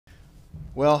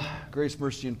Well, grace,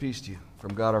 mercy, and peace to you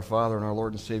from God our Father and our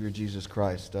Lord and Savior Jesus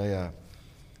Christ. This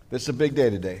is a big day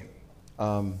today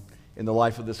in the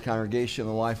life of this congregation, in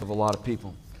the life of a lot of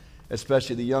people,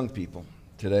 especially the young people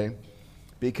today,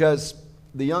 because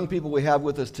the young people we have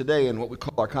with us today in what we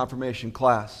call our confirmation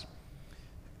class,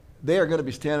 they are going to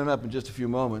be standing up in just a few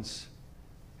moments,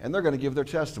 and they're going to give their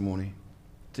testimony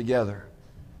together.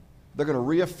 They're going to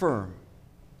reaffirm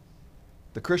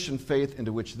the Christian faith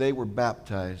into which they were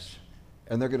baptized,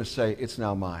 and they're going to say, it's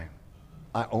now mine.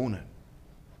 I own it.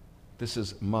 This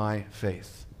is my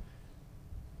faith.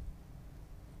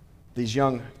 These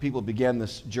young people began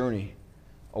this journey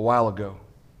a while ago,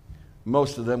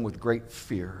 most of them with great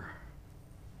fear.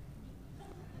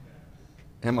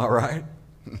 Am I right?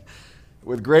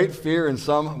 With great fear and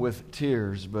some with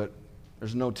tears, but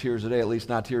there's no tears today, at least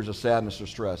not tears of sadness or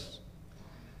stress,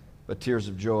 but tears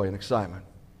of joy and excitement.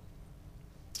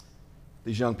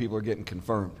 These young people are getting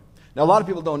confirmed. Now, a lot of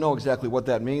people don't know exactly what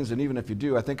that means, and even if you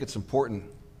do, I think it's important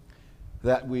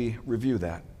that we review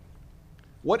that.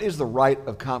 What is the rite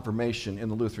of confirmation in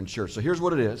the Lutheran Church? So here's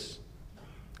what it is.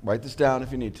 Write this down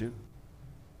if you need to.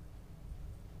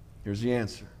 Here's the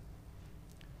answer.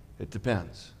 It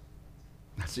depends.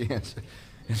 That's the answer.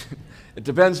 It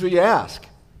depends who you ask.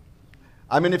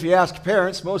 I mean, if you ask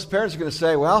parents, most parents are going to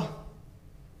say, well,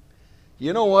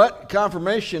 you know what?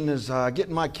 Confirmation is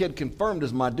getting my kid confirmed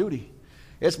is my duty.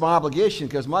 It's my obligation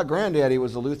because my granddaddy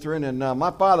was a Lutheran and my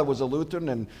father was a Lutheran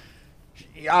and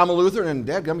I'm a Lutheran and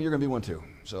dadgum, you're going to be one too.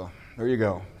 So there you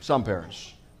go. Some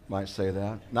parents might say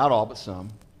that. Not all, but some.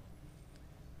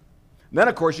 And then,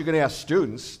 of course, you're going to ask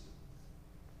students.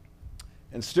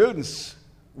 And students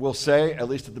will say, at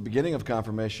least at the beginning of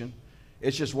confirmation,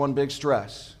 it's just one big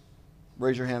stress.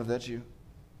 Raise your hand if that's you.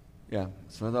 Yeah,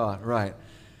 that's what I thought. Right.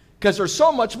 Because there's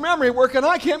so much memory work, and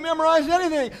I can't memorize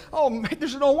anything. Oh,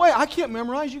 there's no way. I can't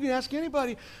memorize. You can ask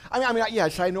anybody. I mean,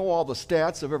 yes, I know all the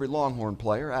stats of every Longhorn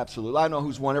player, absolutely. I know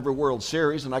who's won every World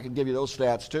Series, and I can give you those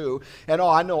stats too. And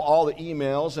I know all the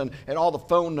emails and all the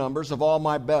phone numbers of all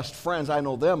my best friends. I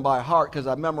know them by heart because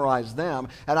I memorized them.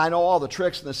 And I know all the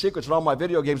tricks and the secrets in all my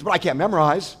video games, but I can't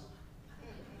memorize.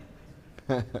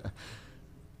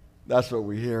 That's what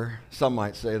we hear. Some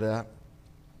might say that.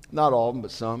 Not all of them, but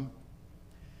some.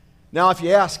 Now, if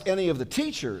you ask any of the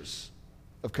teachers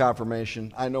of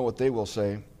confirmation, I know what they will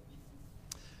say.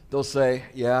 They'll say,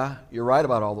 yeah, you're right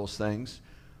about all those things.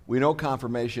 We know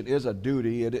confirmation is a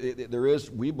duty. There is,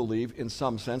 we believe, in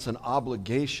some sense, an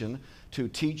obligation to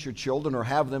teach your children or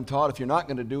have them taught if you're not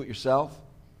going to do it yourself.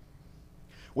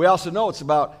 We also know it's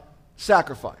about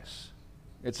sacrifice.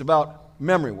 It's about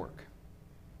memory work.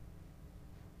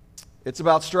 It's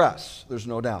about stress, there's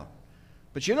no doubt.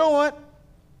 But you know what?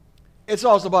 It's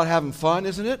also about having fun,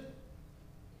 isn't it?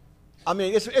 I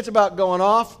mean, it's about going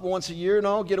off once a year,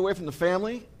 get away from the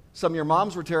family. Some of your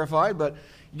moms were terrified, but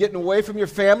getting away from your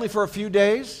family for a few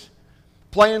days,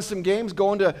 playing some games,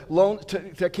 going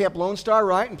to Camp Lone Star,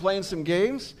 right, and playing some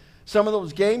games. Some of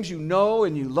those games you know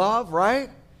and you love, right?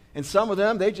 And some of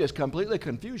them, they just completely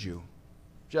confuse you.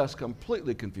 Just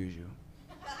completely confuse you.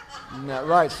 Isn't that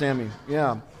right, Sammy?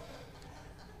 Yeah.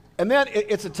 And then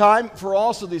it's a time for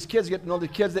also these kids get to know the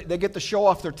kids. They get to show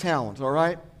off their talent, all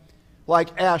right?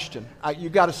 Like Ashton. You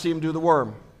got to see him do the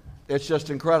worm. It's just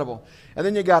incredible. And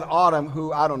then you got Autumn,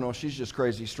 who, I don't know, she's just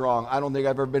crazy strong. I don't think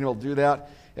I've ever been able to do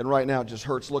that. And right now it just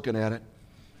hurts looking at it.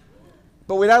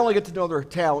 But we not only get to know their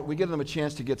talent, we give them a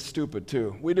chance to get stupid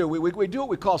too. We do. We do what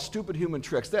we call stupid human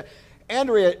tricks.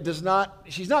 Andrea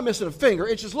she's not missing a finger.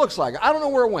 It just looks like it. I don't know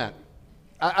where it went.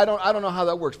 I don't know how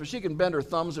that works, but she can bend her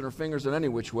thumbs and her fingers in any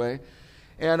which way.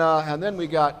 And then we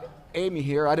got Amy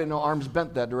here. I didn't know arms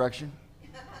bent that direction.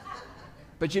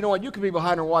 But you know what? You can be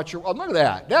behind her and watch her. Oh, look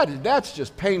at that. That's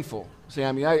just painful,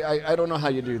 Sammy. I don't know how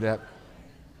you do that.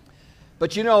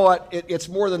 But you know what? It's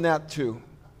more than that, too.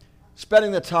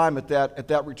 Spending the time at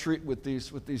that retreat with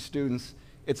these students,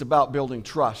 it's about building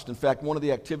trust. In fact, one of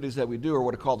the activities that we do are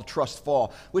what are called the trust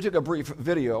fall. We took a brief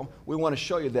video. We want to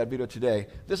show you that video today.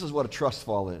 This is what a trust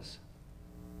fall is.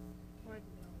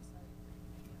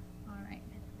 All right.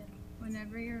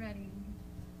 Whenever you're ready.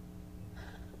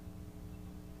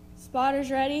 Spotters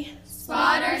ready?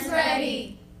 Spotters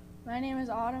ready. My name is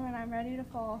Autumn and I'm ready to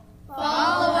fall.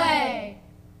 Fall away.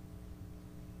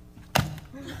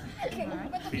 Okay,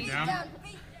 put the feet down.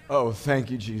 Oh, thank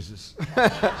you, Jesus.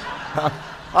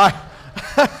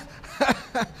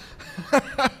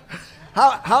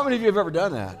 How many of you have ever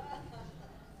done that?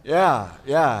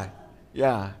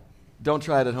 Yeah. Don't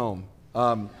try it at home.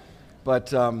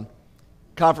 But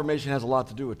confirmation has a lot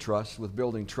to do with trust, with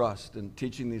building trust and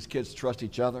teaching these kids to trust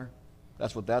each other.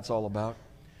 That's what that's all about.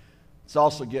 It's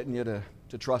also getting you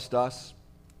to trust us.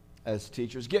 as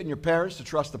teachers, getting your parents to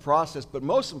trust the process, but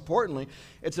most importantly,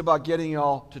 it's about getting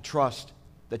y'all to trust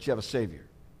that you have a Savior,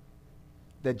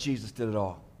 that Jesus did it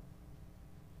all,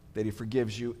 that He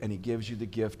forgives you and He gives you the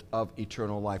gift of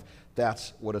eternal life.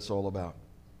 That's what it's all about.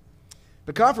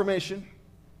 But confirmation,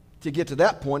 to get to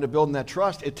that point of building that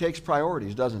trust, it takes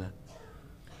priorities, doesn't it?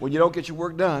 When you don't get your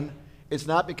work done, it's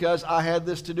not because I had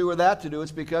this to do or that to do.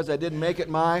 It's because I didn't make it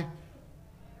my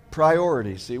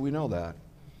priority. See, we know that.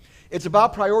 It's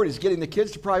about priorities, getting the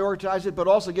kids to prioritize it, but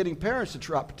also getting parents to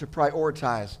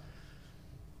prioritize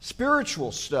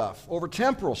spiritual stuff over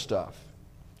temporal stuff,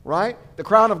 right? The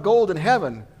crown of gold in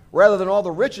heaven rather than all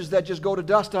the riches that just go to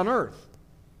dust on earth.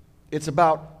 It's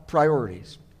about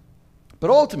priorities. But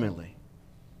ultimately,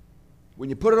 when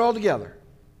you put it all together,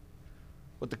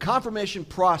 what the confirmation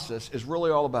process is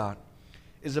really all about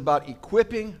is about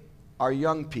equipping our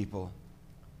young people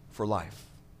for life.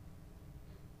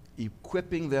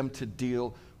 Equipping them to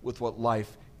deal with what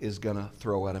life is going to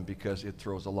throw at them, because it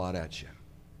throws a lot at you.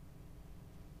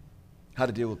 How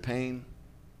to deal with pain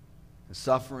and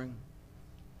suffering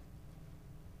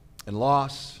and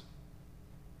loss,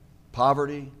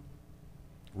 poverty,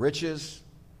 riches,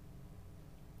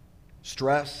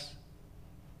 stress,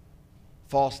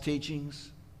 false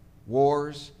teachings,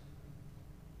 wars,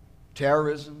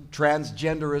 terrorism,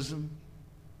 transgenderism,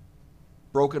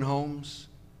 broken homes,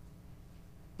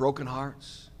 broken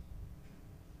hearts,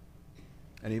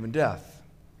 and even death,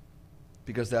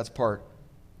 because that's part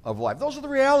of life. Those are the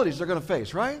realities they're going to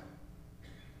face, right?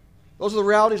 Those are the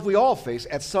realities we all face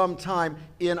at some time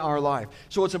in our life.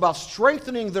 So it's about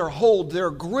strengthening their hold,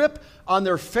 their grip on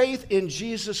their faith in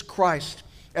Jesus Christ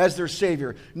as their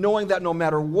Savior, knowing that no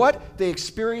matter what they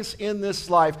experience in this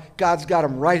life, God's got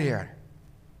them right here.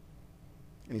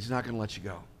 And He's not going to let you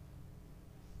go.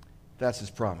 That's His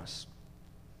promise.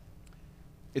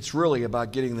 It's really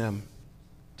about getting them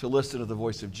to listen to the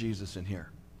voice of Jesus in here,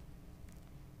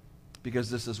 because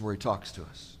this is where He talks to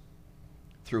us,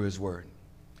 through His Word.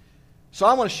 So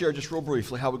I want to share just real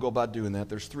briefly how we go about doing that.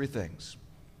 There's 3 things.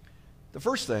 The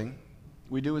first thing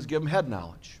we do is give them head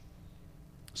knowledge,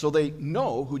 so they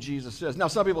know who Jesus is. Now,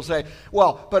 some people say,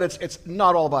 well, but it's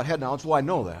not all about head knowledge. Well, I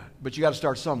know that, but you got to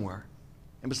start somewhere.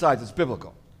 And besides, it's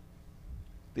biblical.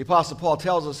 The Apostle Paul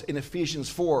tells us in Ephesians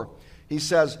 4, he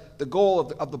says, the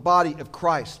goal of the body of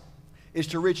Christ is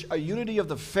to reach a unity of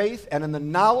the faith and in the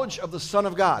knowledge of the Son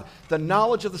of God. The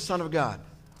knowledge of the Son of God.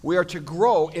 We are to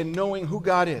grow in knowing who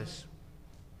God is.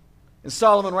 And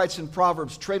Solomon writes in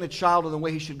Proverbs, train a child in the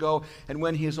way he should go, and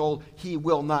when he is old, he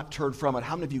will not turn from it.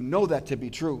 How many of you know that to be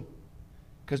true?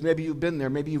 Because maybe you've been there.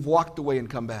 Maybe you've walked away and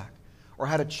come back. Or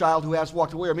had a child who has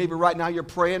walked away. Or maybe right now you're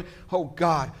praying, oh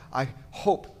God, I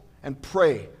hope and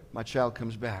pray my child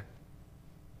comes back.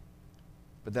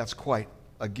 But that's quite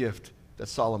a gift that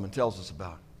Solomon tells us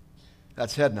about.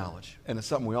 That's head knowledge, and it's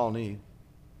something we all need.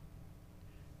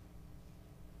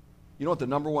 You know what the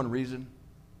number one reason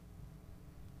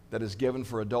that is given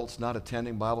for adults not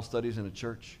attending Bible studies in a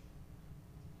church?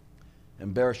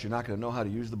 Embarrassed, you're not going to know how to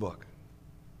use the book.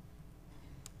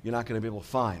 You're not going to be able to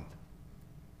find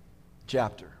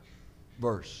chapter,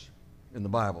 verse in the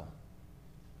Bible.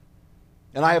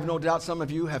 And I have no doubt some of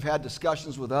you have had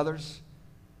discussions with others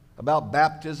about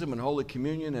baptism and Holy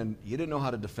Communion, and you didn't know how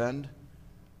to defend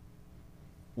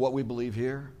what we believe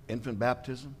here, infant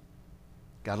baptism.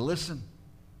 Got to listen.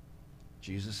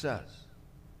 Jesus says.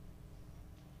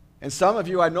 And some of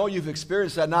you, I know you've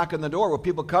experienced that knock on the door where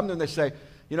people come to and they say,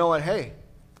 you know what, hey,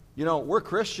 we're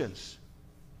Christians.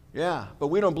 Yeah, but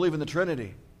we don't believe in the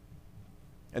Trinity.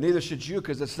 And neither should you,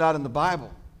 because it's not in the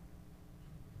Bible.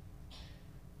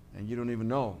 And you don't even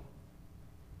know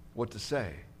what to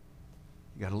say.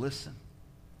 You got to listen.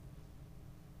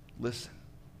 Listen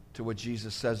to what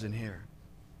Jesus says in here.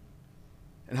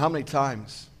 And how many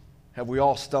times have we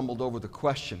all stumbled over the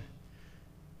question,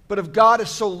 but if God is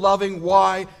so loving,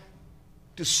 why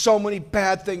do so many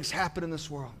bad things happen in this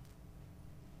world?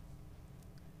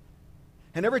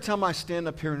 And every time I stand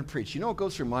up here and preach, you know what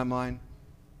goes through my mind?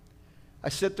 I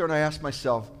sit there and I ask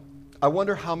myself, I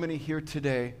wonder how many here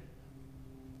today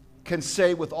can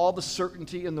say with all the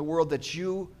certainty in the world that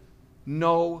you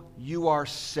know you are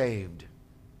saved.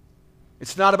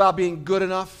 It's not about being good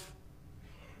enough.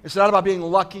 It's not about being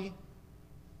lucky.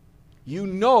 You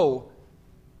know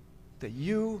that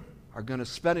you are going to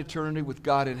spend eternity with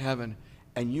God in heaven,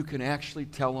 and you can actually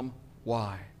tell them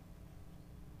why.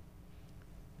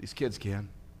 These kids can.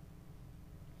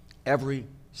 Every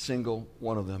single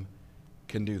one of them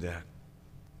can do that.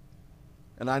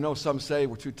 And I know some say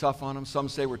we're too tough on them. Some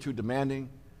say we're too demanding.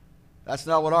 That's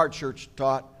not what our church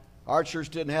taught. Our church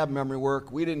didn't have memory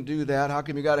work. We didn't do that. How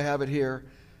come you got to have it here?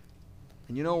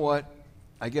 And you know what?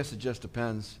 I guess it just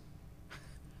depends.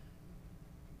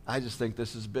 I just think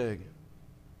this is big.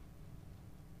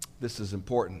 This is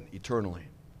important eternally.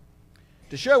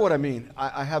 To share what I mean,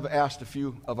 I have asked a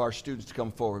few of our students to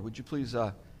come forward. Would you please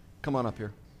come on up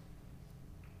here?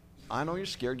 I know you're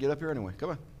scared. Get up here anyway. Come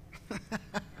on.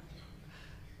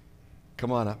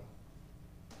 Come on up.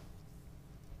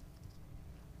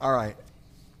 All right.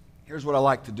 Here's what I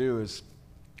like to do is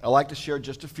I like to share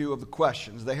just a few of the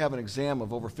questions. They have an exam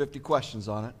of over 50 questions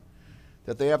on it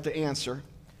that they have to answer.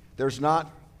 There is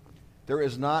not a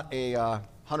 100%,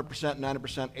 90%,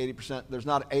 80%. There's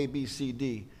not A, B, C,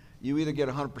 D. You either get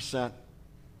 100%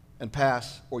 and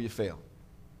pass or you fail.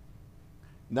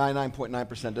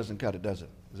 99.9% doesn't cut it, does it?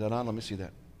 Is that on? Let me see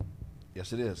that.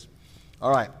 Yes, it is.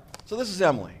 All right. So this is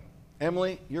Emily.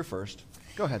 Emily, you're first.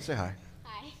 Go ahead. Say hi.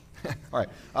 Hi. All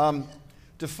right.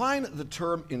 Define the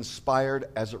term inspired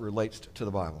as it relates to the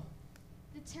Bible.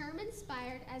 The term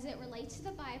inspired as it relates to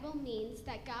the Bible means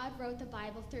that God wrote the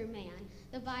Bible through man.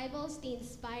 The Bible is the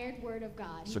inspired word of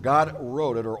God. So God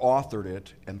wrote it or authored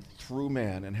it and through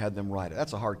man and had them write it.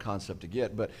 That's a hard concept to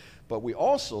get, but we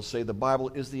also say the Bible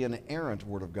is the inerrant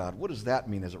word of God. What does that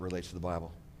mean as it relates to the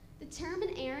Bible? The term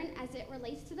inerrant as it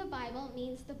relates to the Bible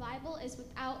means the Bible is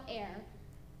without error.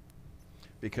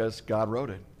 Because God wrote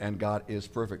it, and God is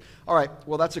perfect. All right,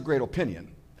 well, that's a great opinion.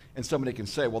 And somebody can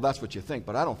say, well, that's what you think,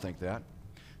 but I don't think that.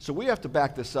 So we have to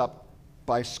back this up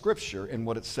by Scripture and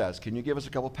what it says. Can you give us a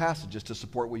couple passages to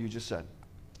support what you just said?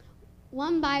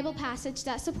 One Bible passage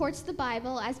that supports the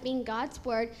Bible as being God's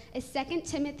word is 2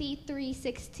 Timothy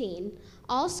 3:16.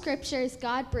 All Scripture is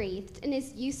God-breathed and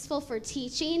is useful for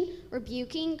teaching,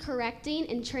 rebuking, correcting,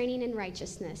 and training in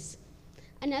righteousness.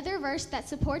 Another verse that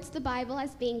supports the Bible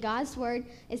as being God's word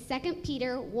is 2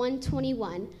 Peter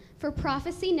 1:21. For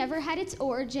prophecy never had its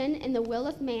origin in the will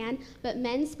of man, but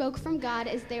men spoke from God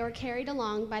as they were carried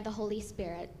along by the Holy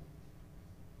Spirit.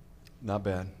 Not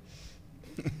bad.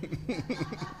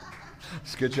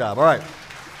 It's a good job. All right.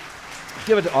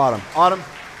 Give it to Autumn.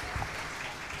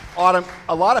 Autumn,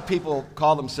 a lot of people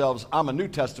call themselves, I'm a New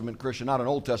Testament Christian, not an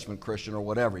Old Testament Christian or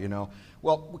whatever, you know.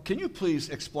 Well, can you please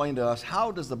explain to us,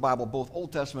 how does the Bible, both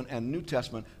Old Testament and New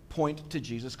Testament, point to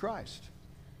Jesus Christ?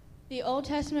 The Old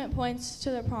Testament points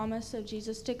to the promise of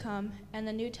Jesus to come, and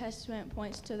the New Testament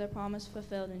points to the promise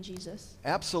fulfilled in Jesus.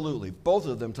 Absolutely. Both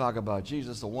of them talk about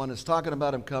Jesus. The one is talking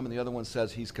about him coming, the other one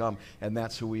says he's come, and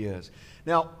that's who he is.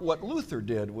 Now, what Luther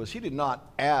did was he did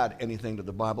not add anything to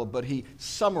the Bible, but he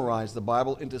summarized the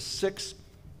Bible into 6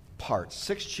 parts,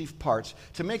 6 chief parts,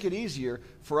 to make it easier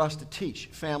for us to teach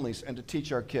families and to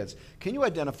teach our kids. Can you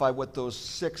identify what those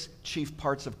 6 chief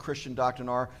parts of Christian doctrine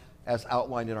are as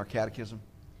outlined in our catechism?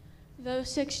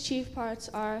 Those 6 chief parts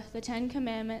are the 10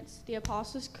 Commandments, the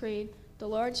Apostles' Creed, the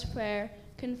Lord's Prayer,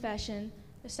 confession,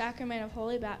 the sacrament of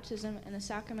Holy Baptism, and the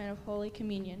sacrament of Holy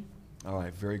Communion. All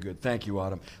right, very good. Thank you,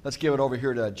 Autumn. Let's give it over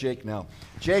here to Jake now.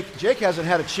 Jake hasn't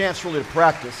had a chance really to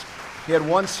practice. He had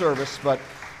one service, but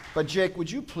Jake,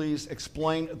 would you please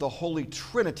explain the Holy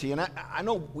Trinity? And I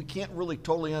know we can't really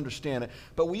totally understand it,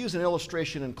 but we use an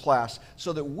illustration in class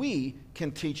so that we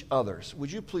can teach others.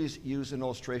 Would you please use an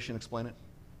illustration, explain it?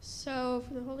 So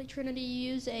for the Holy Trinity,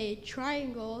 you use a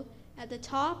triangle. At the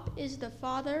top is the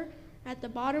Father, at the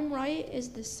bottom right is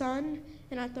the Son,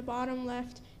 and at the bottom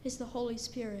left is the Holy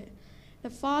Spirit.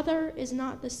 The Father is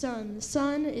not the Son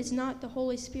is not the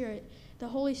Holy Spirit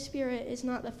Spirit is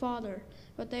not the Father,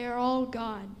 but they are all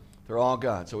God. They're all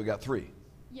God, so we got 3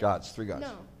 Yeah. gods, 3 gods.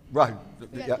 No. Right.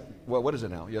 got Yeah. Well, what is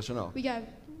it now? Yes or no? We got,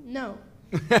 no.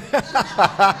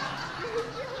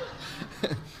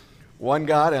 One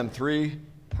God and 3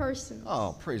 Persons.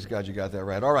 Oh, praise God, you got that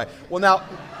right. All right. Well, now,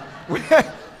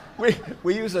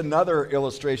 we use another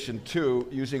illustration, too,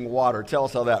 using water. Tell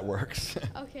us how that works.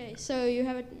 Okay, so you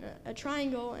have a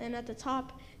triangle, and at the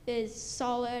top is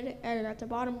solid, and at the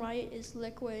bottom right is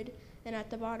liquid, and at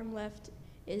the bottom left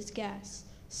is gas.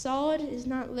 Solid is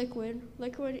not liquid,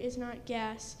 liquid is not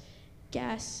gas,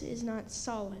 gas is not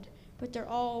solid, but they're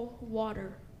all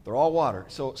water. They're all water.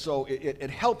 So it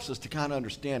helps us to kind of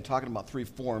understand, talking about 3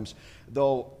 forms,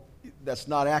 though that's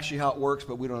not actually how it works,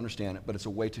 but we don't understand it, but it's a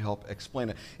way to help explain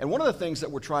it. And one of the things that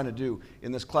we're trying to do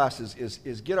in this class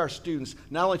is get our students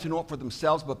not only to know it for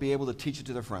themselves, but be able to teach it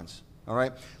to their friends. All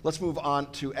right? Let's move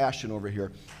on to Ashton over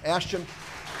here. Ashton,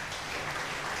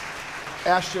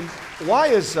 why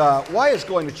is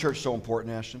going to church so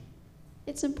important, Ashton?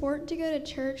 It's important to go to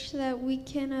church so that we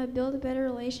can build a better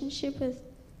relationship with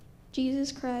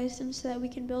Jesus Christ, and so that we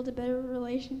can build a better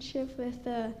relationship with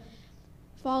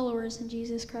followers in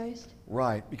Jesus Christ.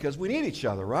 Right, because we need each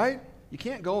other, right? You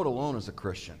can't go it alone as a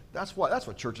Christian. That's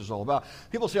what church is all about.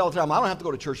 People say all the time, I don't have to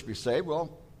go to church to be saved.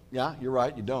 Well, yeah, you're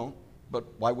right, you don't. But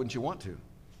why wouldn't you want to?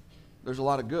 There's a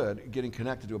lot of good in getting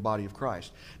connected to a body of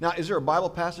Christ. Now, is there a Bible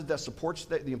passage that supports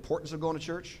the importance of going to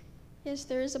church? Yes,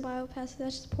 there is a Bible passage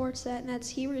that supports that, and that's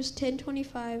Hebrews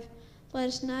 10:25. Let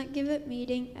us not give up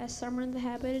meeting, as some are in the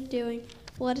habit of doing.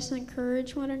 Let us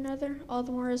encourage one another, all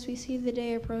the more as we see the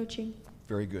day approaching.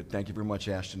 Very good. Thank you very much,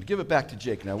 Ashton. Give it back to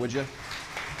Jake now, would you?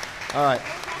 All right.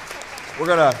 We're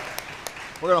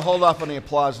gonna hold off on the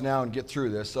applause now and get through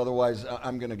this. Otherwise,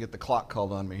 I'm going to get the clock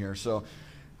called on me here. So,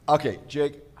 okay,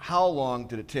 Jake, how long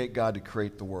did it take God to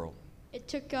create the world? It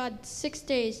took God 6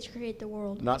 days to create the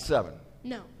world. Not 7.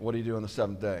 No, What did he do on the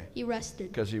 7th day? he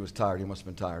rested. Because he was tired. He must have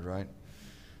been tired, right?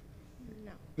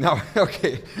 No. No,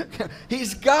 okay.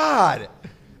 He's God.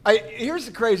 Here's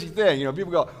the crazy thing. You know,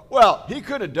 people go, well, he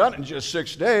could have done it in just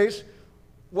 6 days.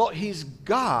 Well, he's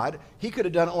God. He could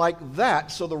have done it like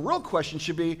that. So the real question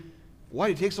should be, why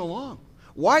did it take so long?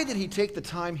 Why did he take the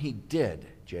time he did,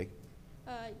 Jake?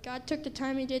 God took the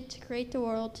time he did to create the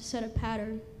world to set a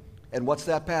pattern. And what's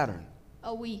that pattern?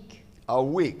 A week. A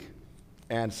week.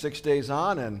 And 6 days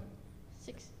on and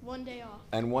 1 day off.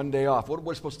 1 day off. What are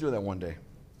we supposed to do that one day?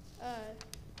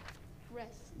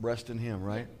 Rest. Rest in him,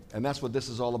 right? And that's what this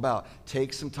is all about.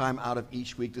 Take some time out of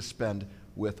each week to spend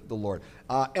with the Lord.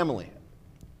 Emily,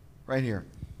 right here.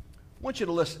 I want you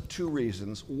to list 2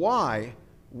 reasons why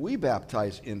we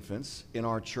baptize infants in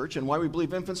our church and why we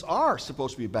believe infants are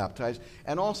supposed to be baptized,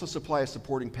 and also supply a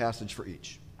supporting passage for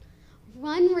each.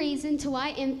 One reason to why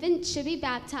infants should be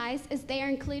baptized is they are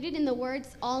included in the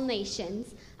words all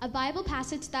nations. A Bible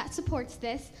passage that supports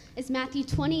this is Matthew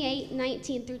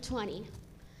 28:19 through 20.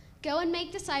 Go and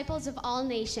make disciples of all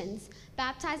nations,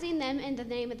 baptizing them in the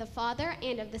name of the Father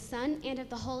and of the Son and of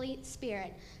the Holy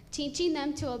Spirit, teaching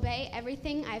them to obey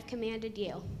everything I have commanded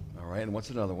you. All right, and what's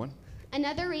another one?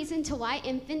 Another reason to why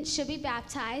infants should be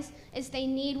baptized is they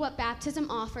need what baptism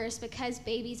offers because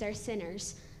babies are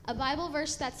sinners. A Bible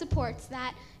verse that supports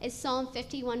that is Psalm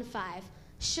 51:5.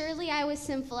 Surely I was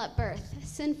sinful at birth,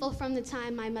 sinful from the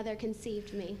time my mother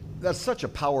conceived me. That's such a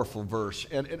powerful verse.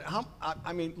 And how,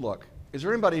 I mean, look, is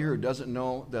there anybody here who doesn't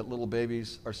know that little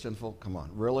babies are sinful? Come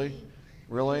on, really?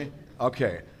 Really?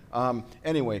 Okay.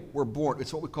 Anyway, we're born.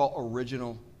 It's what we call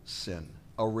original sin.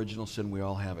 Original sin, we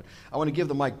all have it. I want to give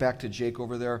the mic back to Jake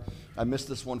over there. I missed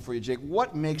this one for you, Jake.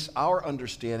 What makes our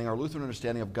understanding, our Lutheran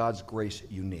understanding of God's grace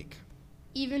unique?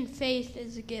 Even faith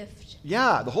is a gift.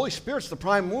 Yeah, the Holy Spirit's the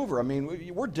prime mover. I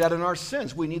mean, we're dead in our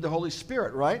sins. We need the Holy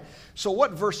Spirit, right? So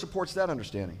what verse supports that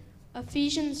understanding?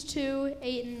 Ephesians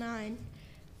 2:8 and 9.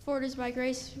 For it is by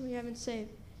grace we have been saved,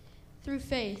 through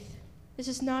faith. This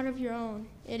is not of your own.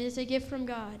 It is a gift from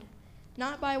God,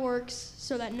 not by works,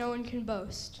 so that no one can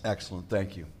boast. Excellent,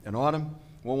 thank you. And Autumn,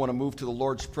 we'll want to move to the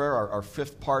Lord's Prayer, our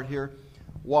 5th part here.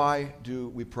 Why do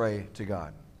we pray to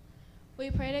God?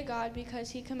 We pray to God because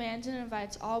he commands and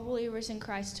invites all believers in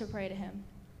Christ to pray to him.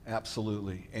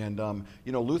 Absolutely. And,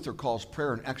 Luther calls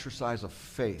prayer an exercise of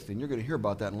faith, and you're going to hear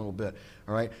about that in a little bit,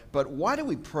 all right? But why do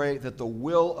we pray that the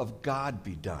will of God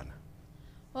be done?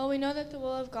 Well, we know that the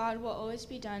will of God will always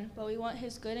be done, but we want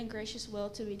his good and gracious will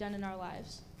to be done in our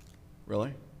lives.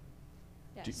 Really?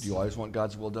 Yes. Do you always want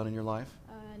God's will done in your life?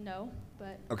 No,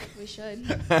 but Okay. we should.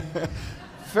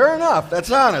 Fair enough.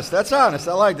 That's honest.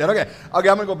 I like that. Okay, I'm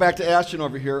going to go back to Ashton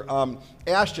over here.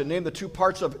 Ashton, name the 2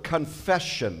 parts of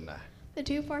confession. The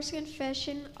 2 parts of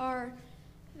confession are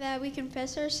that we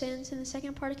confess our sins, and the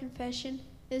second part of confession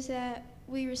is that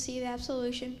we receive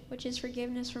absolution, which is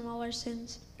forgiveness from all our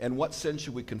sins. And what sin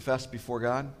should we confess before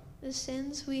God? The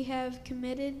sins we have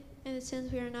committed and the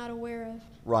sins we are not aware of.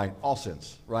 Right, all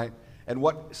sins, right? And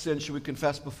what sin should we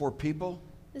confess before people?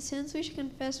 The sins we should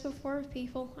confess before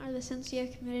people are the sins we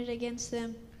have committed against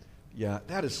them. Yeah,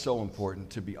 that is so important,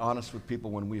 to be honest with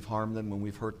people when we've harmed them, when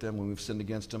we've hurt them, when we've sinned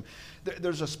against them.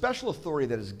 There's a special authority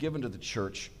that is given to the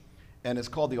church, and it's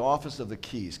called the Office of the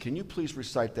Keys. Can you please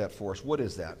recite that for us? What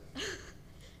is that?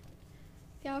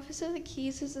 The Office of the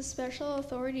Keys is a special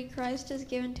authority Christ has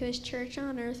given to his church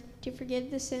on earth to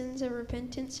forgive the sins of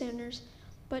repentant sinners,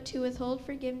 but to withhold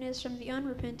forgiveness from the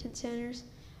unrepentant sinners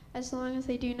as long as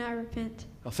they do not repent.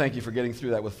 Well, thank you for getting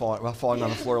through that with falling on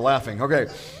the floor laughing. Okay,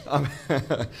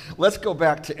 let's go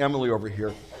back to Emily over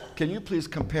here. Can you please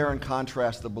compare and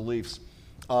contrast the beliefs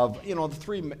of, the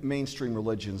 3 mainstream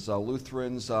religions,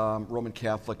 Lutherans, Roman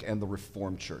Catholic, and the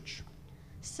Reformed Church?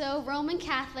 So Roman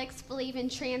Catholics believe in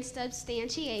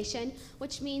transubstantiation,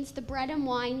 which means the bread and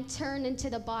wine turn into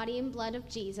the body and blood of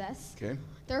Jesus. Okay.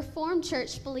 The Reformed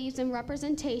Church believes in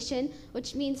representation,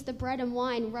 which means the bread and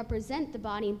wine represent the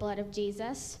body and blood of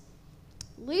Jesus.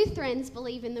 Lutherans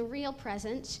believe in the real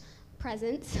presence,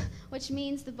 which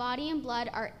means the body and blood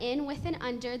are in, with, and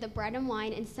under the bread and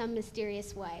wine in some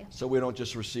mysterious way. So we don't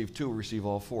just receive two, we receive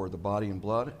all four, the body and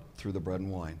blood through the bread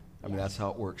and wine. I mean, that's how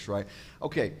it works, right?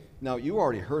 Okay, now you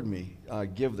already heard me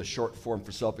give the short form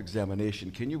for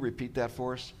self-examination. Can you repeat that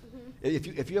for us?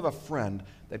 Mm-hmm. If you have a friend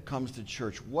that comes to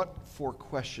church, what 4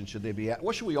 questions should they be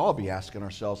what should we all be asking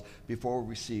ourselves before we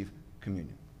receive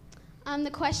communion?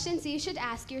 The questions you should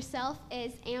ask yourself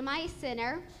is, am I a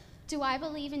sinner? Do I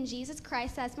believe in Jesus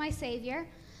Christ as my Savior?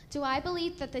 Do I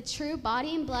believe that the true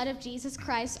body and blood of Jesus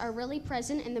Christ are really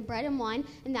present in the bread and wine,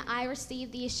 and that I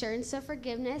receive the assurance of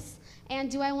forgiveness?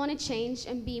 And do I want to change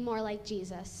and be more like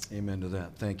Jesus? Amen to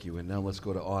that. Thank you. And now let's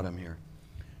go to Autumn here.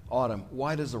 Autumn,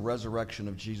 why does the resurrection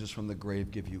of Jesus from the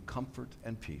grave give you comfort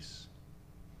and peace?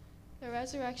 The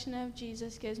resurrection of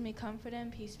Jesus gives me comfort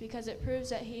and peace because it proves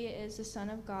that he is the Son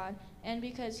of God, and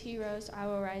because he rose, I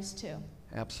will rise too.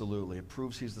 Absolutely. It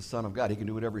proves he's the Son of God. He can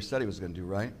do whatever he said he was going to do,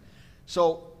 right?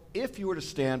 So if you were to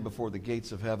stand before the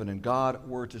gates of heaven and God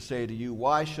were to say to you,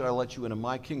 why should I let you into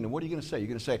my kingdom? What are you going to say? You're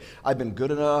going to say, I've been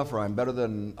good enough, or I'm better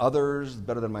than others,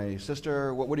 better than my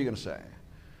sister? What are you going to say?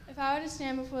 If I were to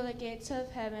stand before the gates of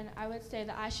heaven, I would say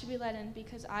that I should be let in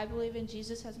because I believe in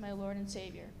Jesus as my Lord and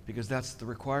Savior. Because that's the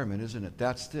requirement, isn't it?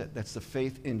 That's it. That's the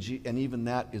faith in Jesus, and even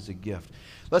that is a gift.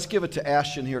 Let's give it to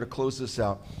Ashton here to close this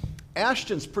out.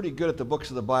 Ashton's pretty good at the books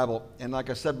of the Bible, and like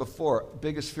I said before,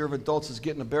 biggest fear of adults is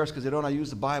getting embarrassed because they don't know how to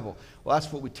use the Bible. Well,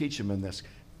 that's what we teach them in this.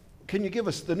 Can you give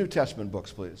us the New Testament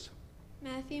books, please?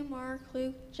 Matthew, Mark,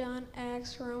 Luke, John,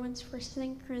 Acts, Romans, 1st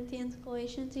and 2nd Corinthians,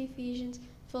 Galatians, Ephesians,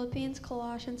 Philippians,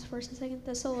 Colossians, 1st and 2nd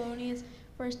Thessalonians,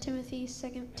 1 Timothy,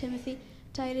 2 Timothy,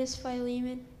 Titus,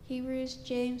 Philemon, Hebrews,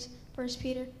 James, 1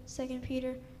 Peter, 2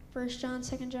 Peter, 1 John,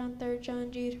 2 John, 3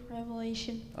 John, Jude,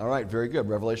 Revelation. All right, very good.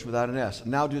 Revelation without an S.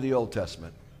 Now do the Old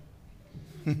Testament.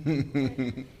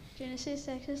 Genesis,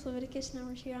 Exodus, Leviticus,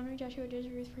 Numbers, Deuteronomy, Joshua, Judges,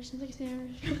 Ruth, 1st and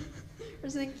 2nd,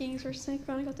 1st and Kings, 1st and 2nd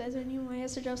Chronicles, Ezra, Nehemiah,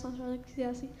 Esther, Joshua,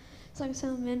 Ecclesiastes, Song of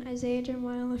Solomon, Isaiah,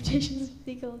 Jeremiah, Lamentations,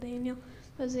 Ezekiel, Daniel,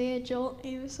 Hosea, Joel,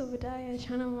 Amos, Obadiah,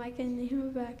 Jonah, Micah, Nehemiah,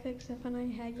 Habakkuk,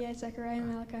 Zephaniah, Haggai, Zechariah, and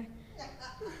Malachi.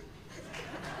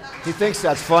 He thinks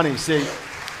that's funny. See,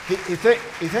 he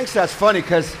thinks that's funny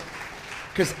because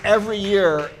every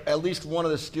year at least one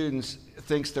of the students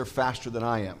thinks they're faster than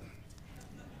I am.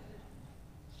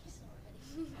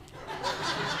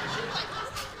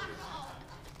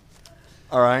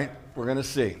 All right, we're going to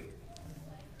see.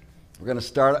 We're going to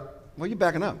start. Why are you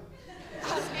backing up?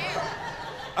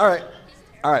 All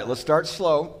right, let's start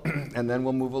slow, and then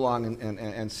we'll move along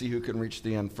and see who can reach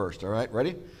the end first. All right,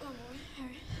 ready?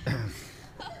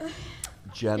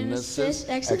 Genesis,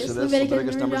 Exodus,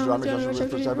 Leviticus, Numbers, Deuteronomy,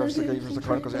 Joshua, Ruth, 1st, 2nd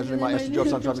Chronicles, Ezra, Nehemiah, Esther, Job,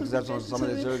 Psalms, Prophets, Psalms,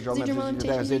 Psalms, Joel,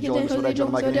 Matthew, Isaiah, Joel, Amos, Obadiah,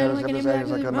 Jonah, Micah, Nehemiah,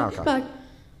 Zechariah, Malachi.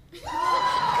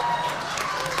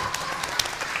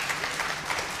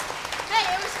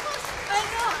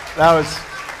 That was,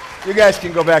 you guys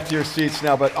can go back to your seats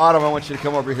now, but Autumn, I want you to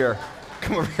come over here.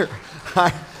 Come over here.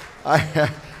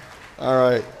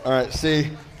 All right. See,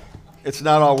 it's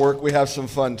not all work. We have some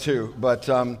fun too. But,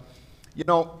 you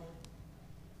know,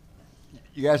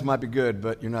 you guys might be good,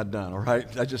 but you're not done, all right?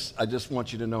 I just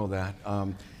want you to know that.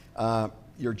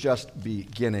 You're just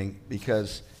beginning,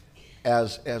 because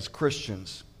as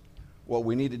Christians, what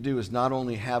we need to do is not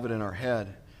only have it in our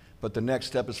head, but the next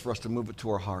step is for us to move it to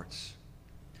our hearts.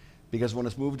 Because when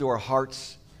it's moved to our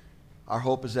hearts, our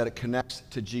hope is that it connects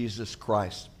to Jesus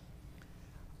Christ.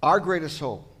 Our greatest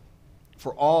hope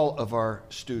for all of our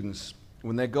students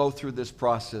when they go through this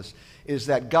process is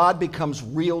that God becomes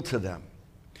real to them,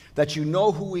 that you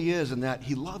know who He is and that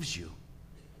He loves you,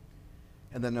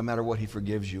 and that no matter what, He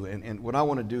forgives you. And what I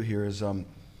want to do here is I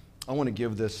want to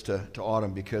give this to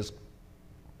Autumn, because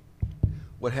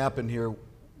what happened here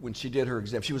when she did her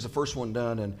exam, she was the first one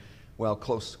done, and well,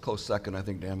 close second, I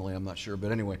think, to Emily, I'm not sure.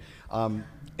 But anyway,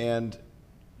 and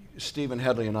Stephen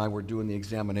Headley and I were doing the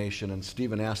examination, and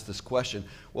Stephen asked this question,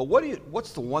 well,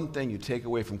 what's the one thing you take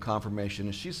away from confirmation?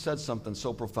 And she said something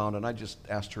so profound, and I just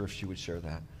asked her if she would share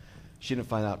that. She didn't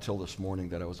find out till this morning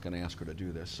that I was going to ask her to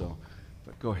do this,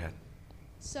 but go ahead.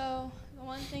 So the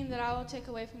one thing that I will take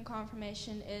away from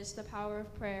confirmation is the power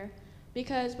of prayer.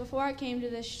 Because before I came to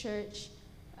this church,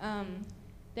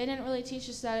 they didn't really teach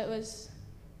us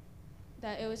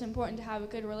that it was important to have a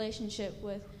good relationship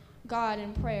with God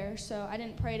in prayer, so I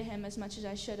didn't pray to Him as much as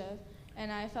I should have,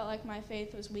 and I felt like my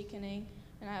faith was weakening,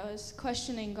 and I was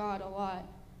questioning God a lot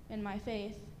in my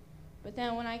faith. But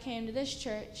then when I came to this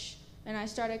church and I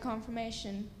started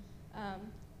confirmation,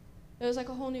 it was like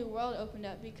a whole new world opened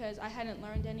up, because I hadn't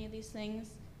learned any of these things,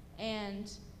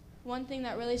 and one thing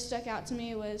that really stuck out to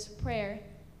me was prayer,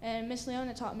 And Miss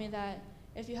Leona taught me that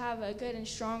if you have a good and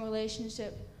strong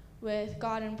relationship with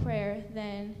God in prayer,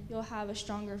 then you'll have a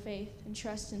stronger faith and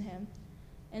trust in him.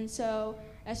 And so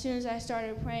as soon as I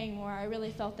started praying more, I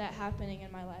really felt that happening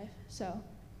in my life. So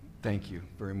Thank you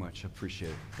very much. I appreciate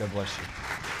it. God bless you.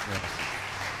 Yes.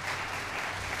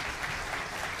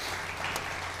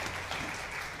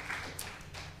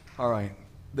 All right.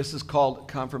 This is called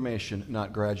confirmation,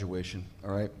 not graduation. All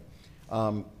right.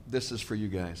 This is for you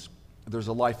guys. There's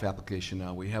a life application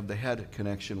now. We have the head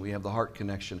connection, we have the heart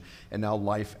connection, and now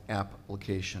life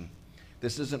application.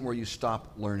 This isn't where you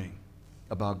stop learning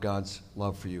about God's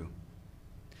love for you.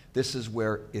 This is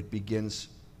where it begins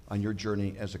on your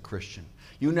journey as a Christian.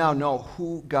 You now know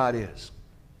who God is.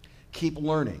 Keep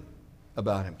learning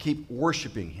about him. Keep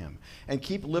worshiping him. And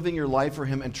keep living your life for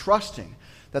him and trusting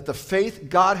that the faith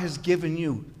God has given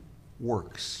you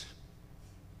works.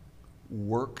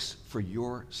 Works for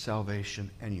your salvation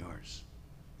and yours.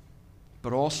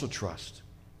 But also trust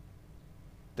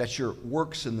that your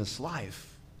works in this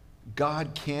life,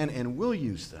 God can and will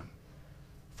use them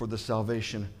for the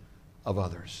salvation of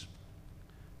others.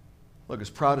 Look, as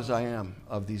proud as I am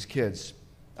of these kids,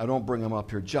 I don't bring them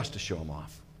up here just to show them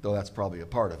off, though that's probably a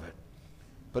part of it.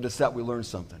 But it's that we learn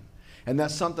something. And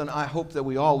that's something I hope that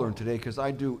we all learn today, because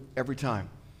I do every time,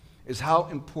 is how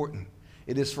important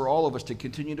it is for all of us to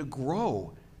continue to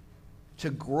grow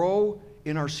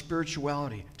in our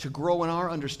spirituality, to grow in our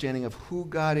understanding of who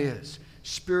God is.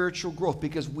 Spiritual growth,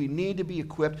 because we need to be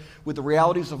equipped with the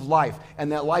realities of life,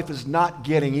 and that life is not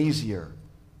getting easier.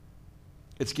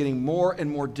 It's getting more and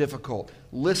more difficult.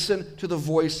 Listen to the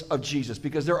voice of Jesus,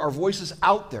 because there are voices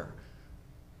out there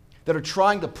that are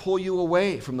trying to pull you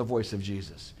away from the voice of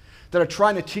Jesus, that are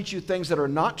trying to teach you things that are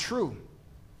not true,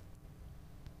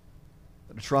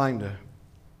 that are trying to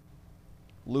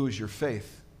lose your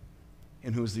faith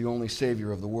in who's the only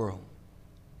Savior of the world.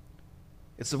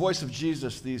 It's the voice of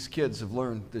Jesus these kids have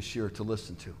learned this year to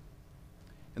listen to.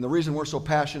 And the reason we're so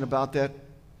passionate about that,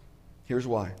 here's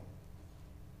why.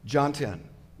 John 10,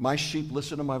 my sheep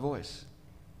listen to my voice.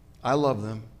 I love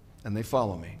them, and they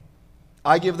follow me.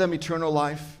 I give them eternal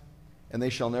life, and they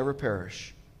shall never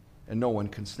perish, and no one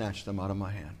can snatch them out of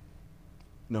my hand.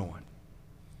 No one.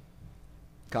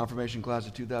 Confirmation class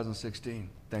of 2016,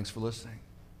 thanks for listening.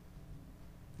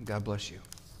 And God bless you.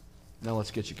 Now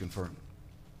let's get you confirmed.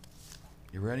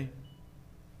 You ready?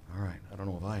 All right. I don't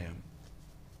know if I am,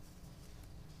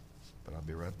 but I'll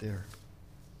be right there.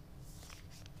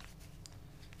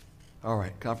 All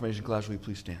right. Confirmation class, will you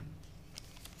please stand?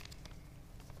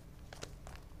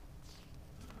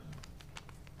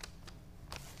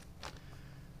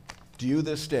 Do you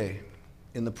this day,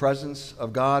 in the presence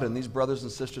of God and these brothers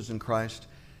and sisters in Christ,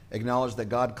 acknowledge that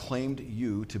God claimed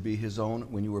you to be his own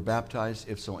when you were baptized?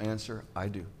 If so, answer, I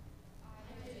do.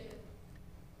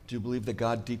 Do you believe that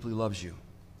God deeply loves you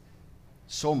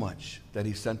so much that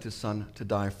he sent his son to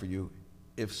die for you?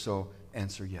 If so,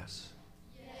 answer yes.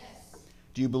 Yes.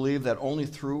 Do you believe that only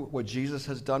through what Jesus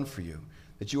has done for you,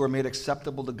 that you are made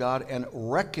acceptable to God and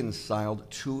reconciled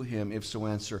to him? If so,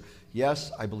 answer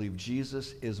yes, I believe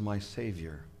Jesus is my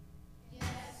Savior. Yes,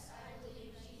 I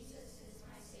believe Jesus is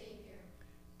my Savior.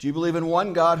 Do you believe in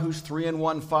one God who's three in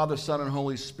one, Father, Son, and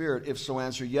Holy Spirit? If so,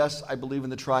 answer yes, I believe in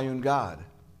the triune God.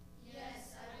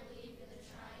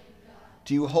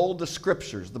 Do you hold the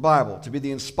Scriptures, the Bible, to be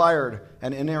the inspired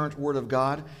and inerrant Word of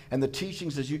God, and the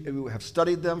teachings as you have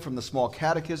studied them from the small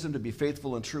catechism to be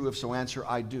faithful and true? If so, answer,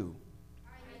 I do.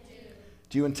 I do.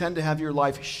 Do you intend to have your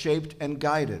life shaped and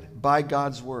guided by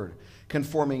God's Word,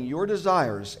 conforming your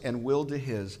desires and will to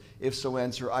his? If so,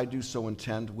 answer, I do so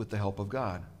intend with the help of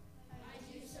God. I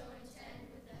do so intend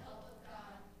with the help of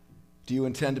God. Do you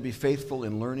intend to be faithful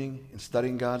in learning and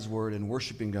studying God's Word and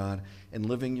worshiping God and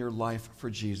living your life for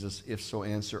Jesus? If so,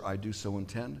 answer, I do so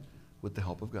intend with the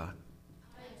help of God.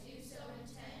 I do so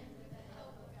intend with the help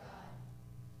of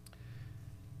God.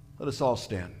 Let us all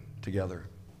stand together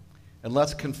and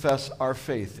let's confess our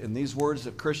faith in these words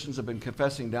that Christians have been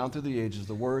confessing down through the ages,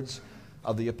 the words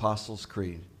of the Apostles'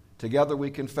 Creed. Together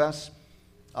we confess,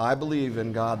 I believe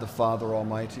in God the Father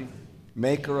Almighty,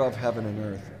 maker of heaven and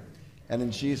earth, and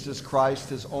in Jesus Christ,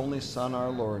 his only Son, our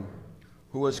Lord,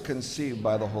 who was conceived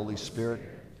by the Holy Spirit,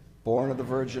 born of the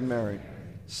Virgin Mary,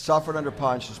 suffered under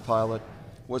Pontius Pilate,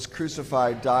 was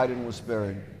crucified, died, and was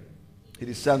buried. He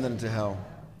descended into hell.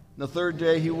 And the third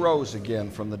day he rose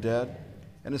again from the dead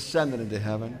and ascended into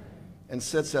heaven and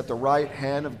sits at the right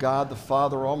hand of God the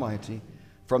Father Almighty.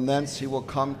 From thence he will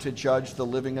come to judge the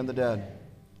living and the dead.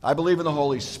 I believe in the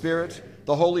Holy Spirit,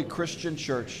 the holy Christian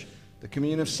church, the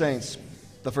communion of saints,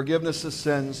 the forgiveness of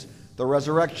sins, the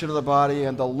resurrection of the body,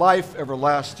 and the life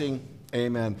everlasting.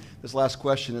 Amen. This last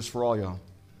question is for all y'all.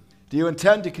 Do you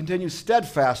intend to continue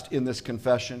steadfast in this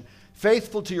confession,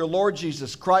 faithful to your Lord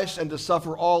Jesus Christ, and to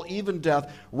suffer all, even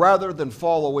death, rather than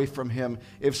fall away from him?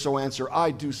 If so, answer,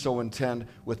 I do so intend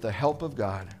with the help of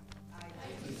God. I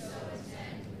do so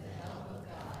intend with the help of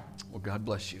God. Well, God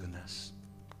bless you in this.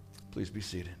 Please be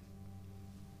seated.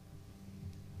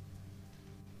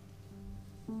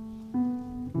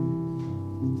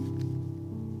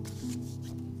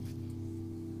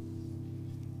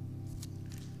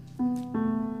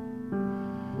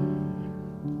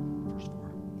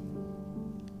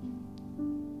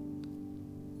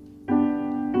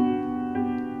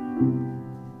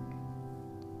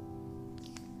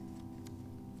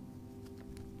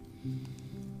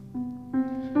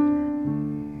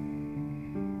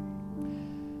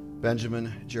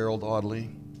 Benjamin Gerald Audley.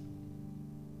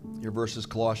 Your verse is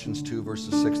Colossians 2,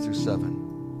 verses 6 through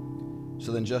 7.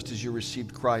 So then, just as you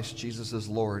received Christ Jesus as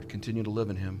Lord, continue to live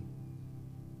in him,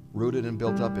 rooted and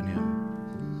built up in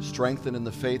him, strengthened in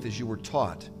the faith as you were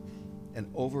taught, and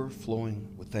overflowing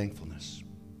with thankfulness.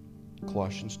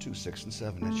 Colossians 2, 6 and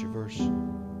 7. That's your verse.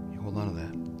 You hold on to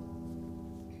that.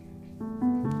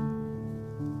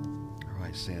 All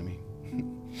right, Sammy.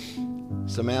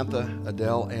 Samantha,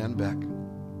 Adele, Ann Beck.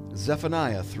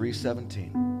 Zephaniah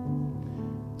 3:17.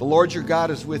 The Lord your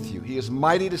God is with you. He is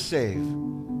mighty to save.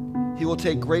 He will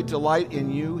take great delight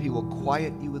in you. He will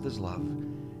quiet you with his love.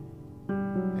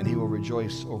 And he will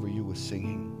rejoice over you with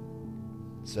singing.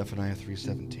 Zephaniah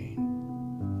 3:17.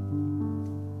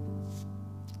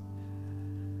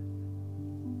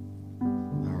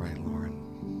 All right, Lauren.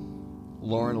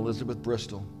 Lauren Elizabeth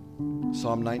Bristol.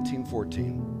 Psalm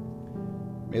 19:14.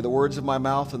 May the words of my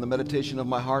mouth and the meditation of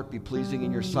my heart be pleasing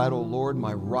in your sight, O Lord,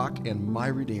 my rock and my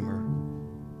redeemer.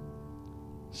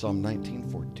 Psalm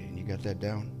 19:14. You got that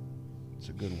down? It's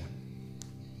a good one.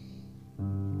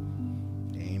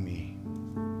 Amy.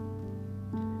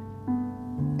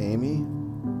 Amy,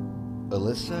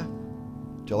 Alyssa,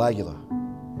 Jalagula.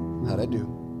 How'd I do?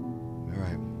 All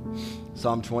right.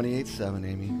 Psalm 28:7,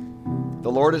 Amy.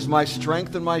 The Lord is my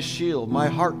strength and my shield. My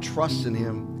heart trusts in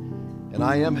him, and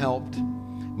I am helped.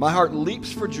 My heart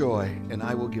leaps for joy, and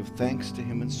I will give thanks to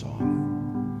him in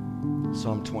song.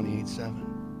 Psalm 28:7.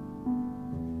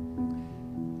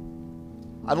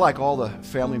 I'd like all the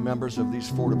family members of these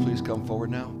four to please come forward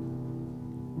now.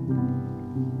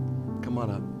 Come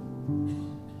on up.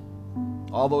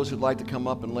 All those who'd like to come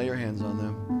up and lay your hands on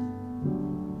them.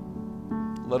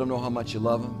 Let them know how much you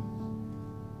love them.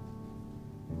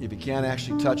 If you can't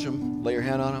actually touch them, lay your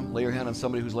hand on them. Lay your hand on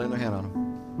somebody who's laying their hand on them.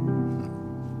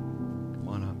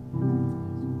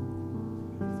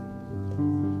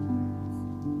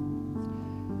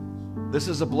 This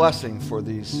is a blessing for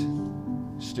these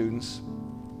students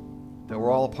that we're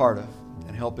all a part of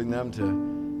and helping them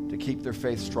to keep their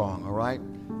faith strong, all right?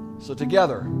 So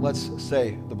together, let's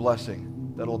say the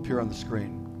blessing that'll appear on the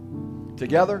screen.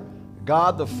 Together,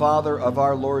 God the Father of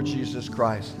our Lord Jesus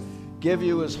Christ, give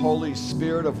you his Holy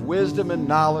Spirit of wisdom and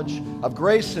knowledge, of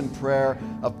grace and prayer,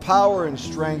 of power and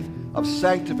strength, of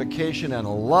sanctification and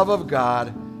love of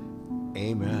God.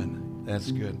 Amen.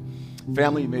 That's good.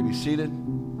 Family, you may be seated.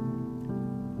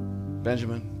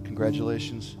 Benjamin,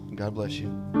 congratulations. God bless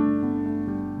you.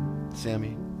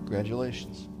 Sammy,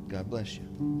 congratulations. God bless you.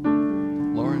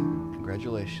 Lauren,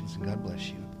 congratulations and God bless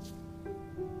you.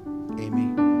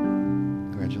 Amy,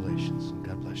 congratulations.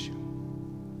 God bless you.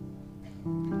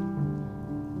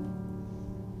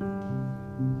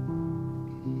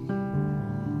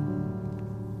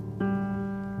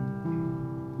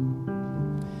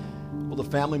 Will the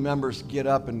family members get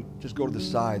up and just go to the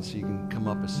side so you can come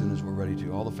up as soon as we're ready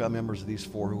to? All the family members of these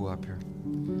four who are up here.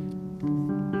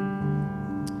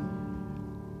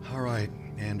 All right,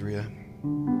 Andrea.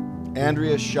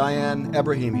 Andrea Cheyenne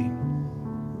Ebrahimi.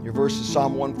 Your verse is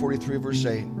Psalm 143, verse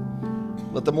 8.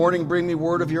 Let the morning bring me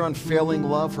word of your unfailing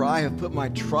love, for I have put my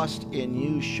trust in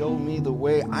you. Show me the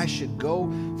way I should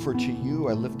go, for to you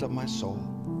I lift up my soul.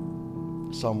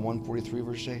 Psalm 143,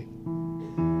 verse 8. I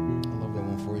love that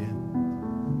one for you.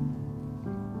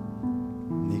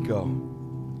 Nico.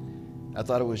 I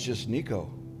thought it was just Nico.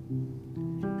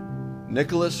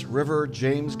 Nicholas River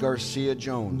James Garcia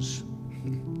Jones.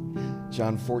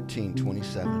 John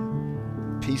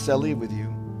 14:27. Peace I leave with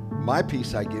you. My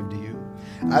peace I give to you.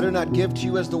 I do not give to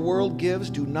you as the world gives.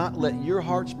 Do not let your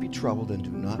hearts be troubled and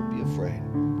do not be afraid.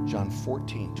 John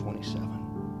 14:27.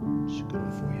 It's a good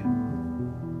one for you.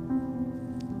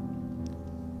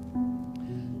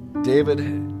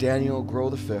 David Daniel Grow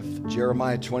V.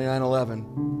 Jeremiah 29:11.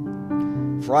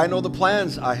 For I know the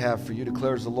plans I have for you,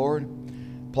 declares the Lord.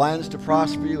 Plans to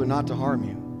prosper you and not to harm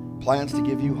you. Plans to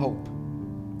give you hope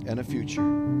and a future.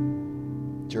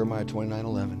 Jeremiah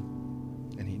 29:11.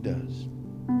 And he does.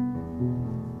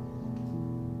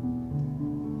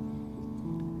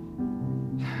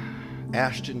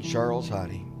 Ashton Charles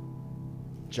Hoddy.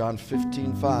 John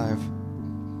 15:5.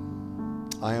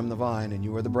 I am the vine, and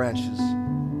you are the branches.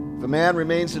 If a man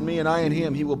remains in me, and I in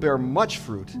him, he will bear much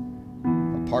fruit.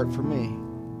 Apart from me,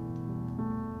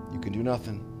 you can do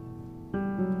nothing.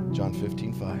 John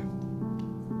 15:5.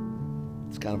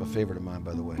 It's kind of a favorite of mine,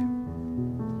 by the way.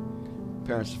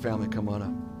 Parents and family, come on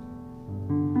up.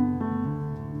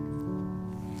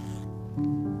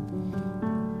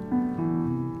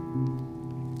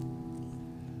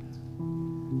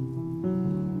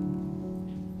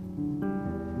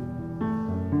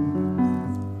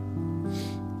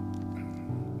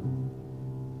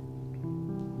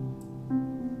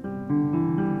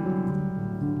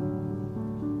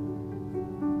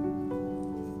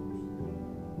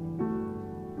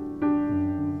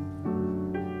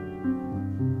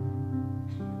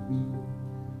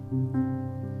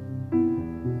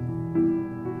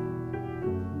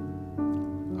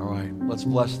 Let's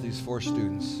bless these four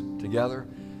students together.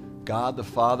 God, the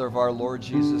Father of our Lord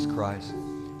Jesus Christ,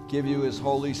 give you his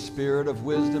Holy Spirit of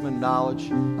wisdom and knowledge,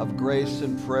 of grace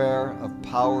and prayer, of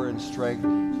power and strength,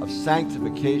 of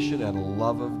sanctification and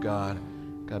love of God.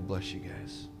 God bless you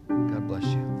guys. God bless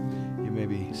you. You may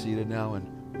be seated now, and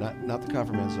not the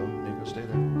confirmando. Nico, stay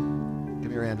there.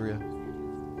 Come here, Andrea.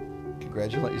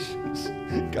 Congratulations.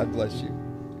 God bless you.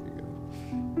 Here you go.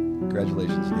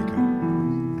 Congratulations, Nico.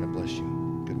 God bless you.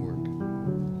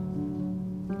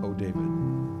 David,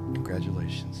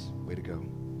 congratulations. Way to go.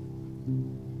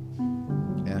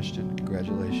 Ashton,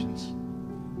 congratulations.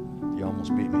 You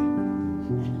almost beat me.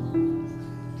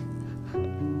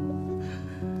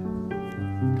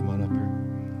 Come on up here.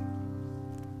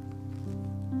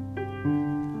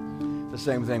 The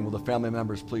same thing. Will the family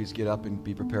members please get up and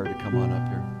be prepared to come on up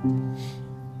here?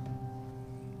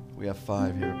 We have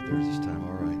 5 here upstairs this time.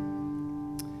 All right.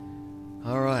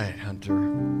 All right,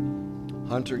 Hunter.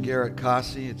 Hunter Garrett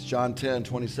Cossey. It's John 10,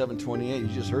 27, 28. You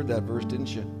just heard that verse,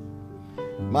 didn't you?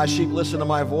 My sheep listen to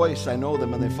my voice. I know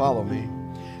them and they follow me.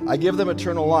 I give them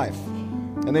eternal life,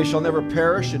 and they shall never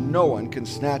perish, and no one can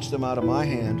snatch them out of my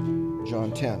hand.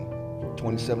 John 10,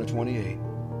 27, 28.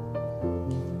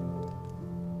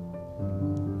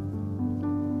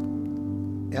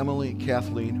 Emily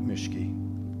Kathleen Mischke.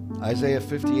 Isaiah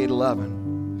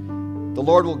 58:11. The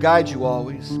Lord will guide you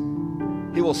always.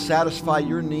 He will satisfy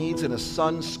your needs in a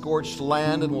sun-scorched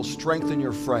land and will strengthen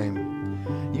your frame.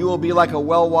 You will be like a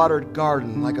well-watered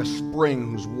garden, like a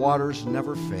spring whose waters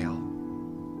never fail.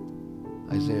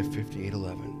 Isaiah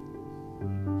 58:11.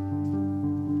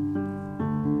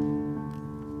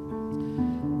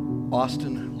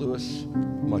 Austin Lewis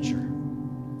Mutcher.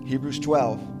 Hebrews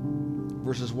 12,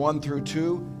 verses 1 through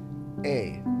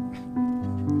 2a.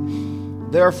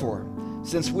 Therefore,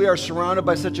 since we are surrounded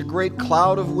by such a great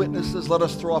cloud of witnesses, let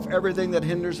us throw off everything that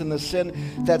hinders and the sin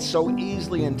that so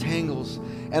easily entangles,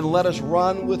 and let us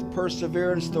run with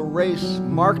perseverance the race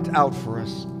marked out for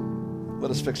us. Let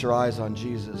us fix our eyes on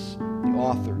Jesus, the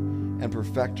author and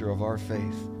perfecter of our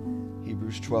faith.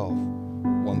 Hebrews 12,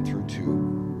 1 through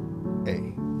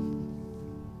 2a.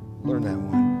 Learn that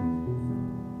one.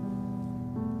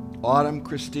 Autumn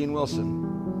Christine Wilson.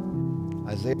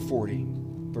 Isaiah 40,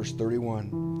 verse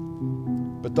 31.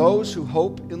 But those who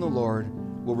hope in the Lord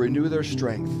will renew their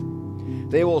strength.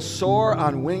 They will soar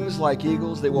on wings like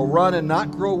eagles. They will run and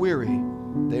not grow weary.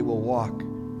 They will walk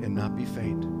and not be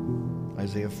faint.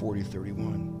 Isaiah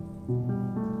 40:31.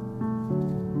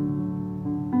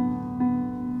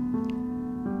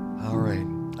 All right.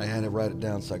 I had to write it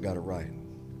down, so I got it right.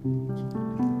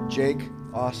 Jake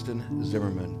Austin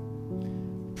Zimmerman.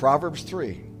 Proverbs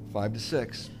 3,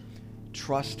 5-6.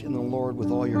 Trust in the Lord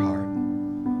with all your heart,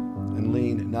 and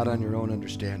lean not on your own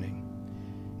understanding.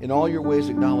 In all your ways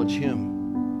acknowledge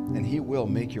him, and he will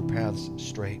make your paths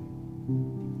straight.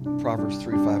 Proverbs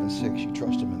 3, 5, and 6. You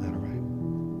trust him in that, all right?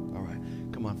 All right.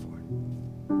 Come on forward.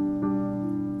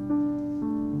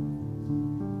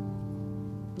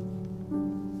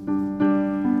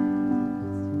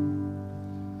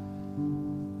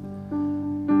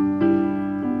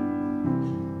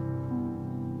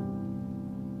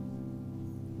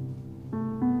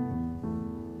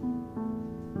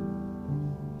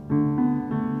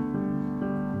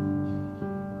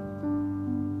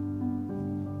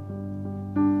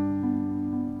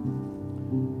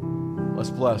 Let's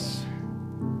bless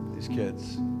these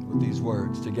kids with these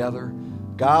words together.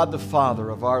 God, the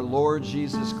Father of our Lord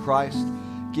Jesus Christ,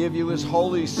 give you His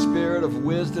Holy Spirit of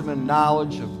wisdom and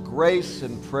knowledge, of grace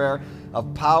and prayer,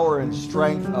 of power and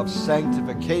strength, of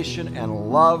sanctification and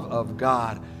love of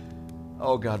God.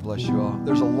 Oh, God bless you all.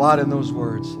 There's a lot in those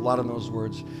words, a lot in those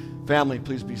words. Family,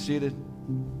 please be seated.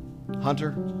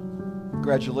 Hunter,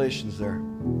 congratulations there.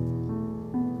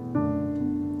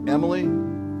 Emily,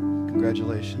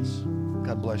 congratulations.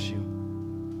 God bless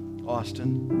you.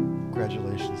 Austin,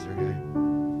 congratulations there, guy.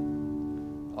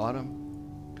 Autumn,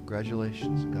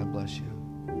 congratulations. God bless you.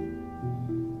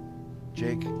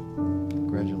 Jake,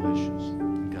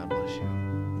 congratulations. God bless you.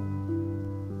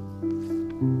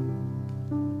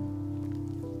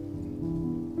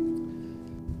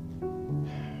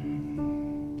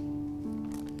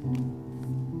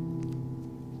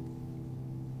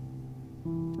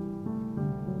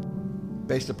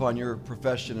 Based upon your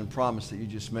profession and promise that you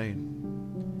just made,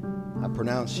 I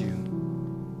pronounce you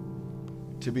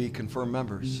to be confirmed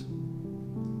members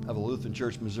of the Lutheran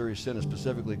Church Missouri Synod,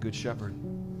 specifically Good Shepherd,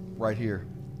 right here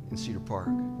in Cedar Park.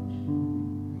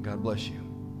 And God bless you.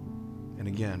 And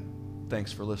again,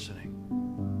 thanks for listening.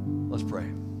 Let's pray.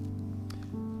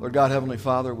 Lord God, Heavenly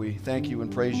Father, we thank you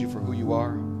and praise you for who you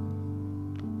are,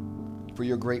 for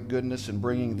your great goodness in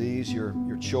bringing these,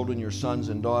 your children, your sons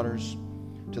and daughters,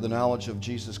 to the knowledge of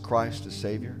Jesus Christ as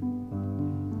Savior,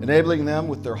 enabling them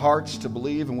with their hearts to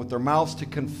believe and with their mouths to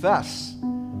confess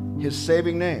His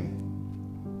saving name.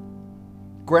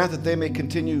 Grant that they may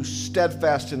continue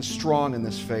steadfast and strong in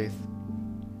this faith,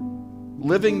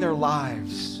 living their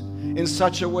lives in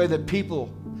such a way that people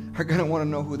are going to want to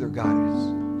know who their God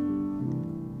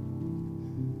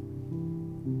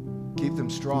is. Keep them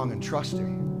strong and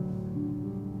trusting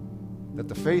that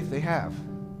the faith they have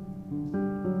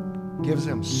gives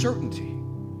them certainty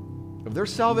of their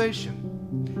salvation,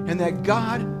 and that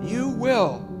God, you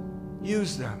will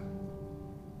use them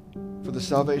for the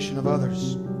salvation of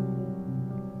others.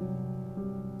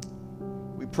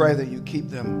 We pray that you keep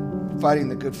them fighting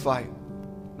the good fight,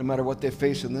 no matter what they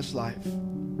face in this life,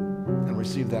 and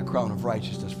receive that crown of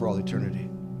righteousness for all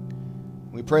eternity.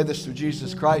 We pray this through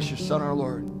Jesus Christ, your Son, our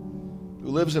Lord, who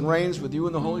lives and reigns with you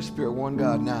in the Holy Spirit, one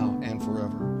God, now and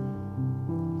forever.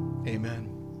 Amen.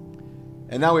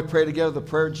 And now we pray together the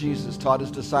prayer Jesus taught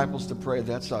his disciples to pray.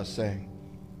 That's us saying,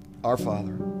 Our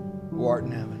Father, who art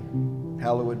in heaven,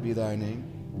 hallowed be thy name.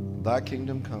 Thy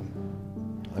kingdom come,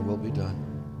 thy will be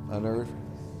done on earth.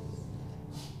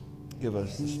 Give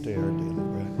us this day our daily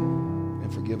bread,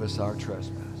 and forgive us our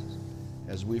trespasses,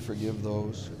 as we forgive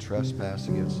those who trespass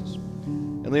against us.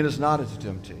 And lead us not into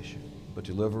temptation, but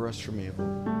deliver us from evil.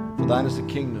 For thine is the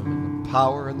kingdom, and the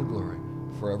power, and the glory,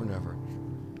 forever and ever.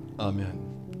 Amen.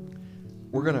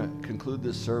 We're going to conclude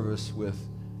this service with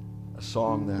a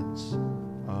song that's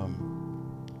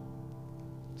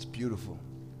it's beautiful.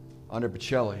 Andre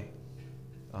Bocelli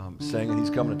sang it. He's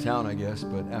coming to town, I guess,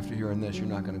 but after hearing this, you're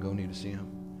not going to go need to see him.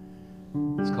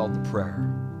 It's called The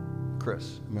Prayer.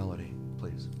 Chris, melody,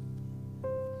 please.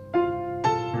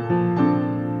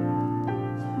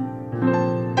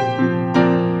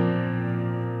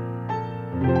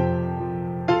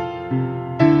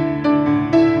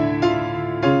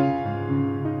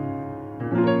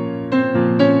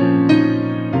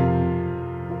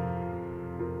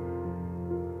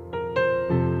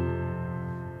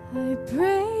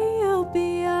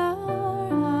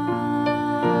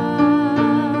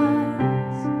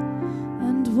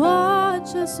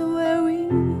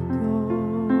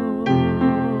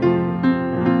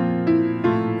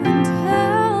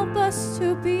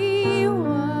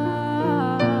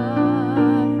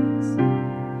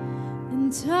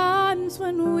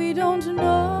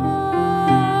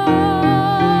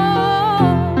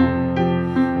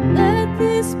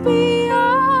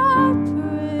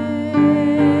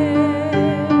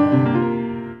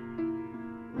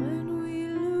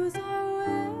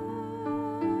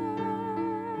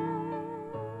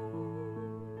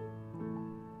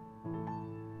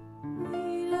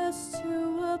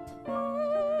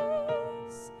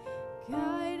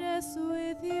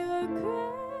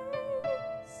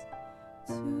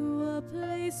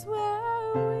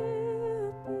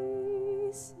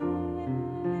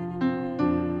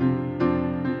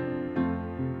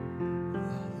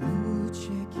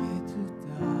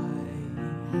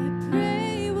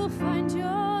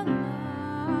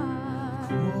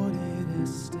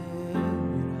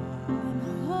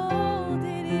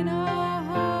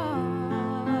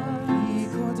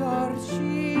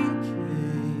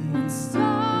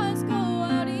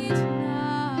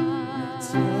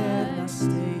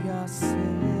 Stay yourself.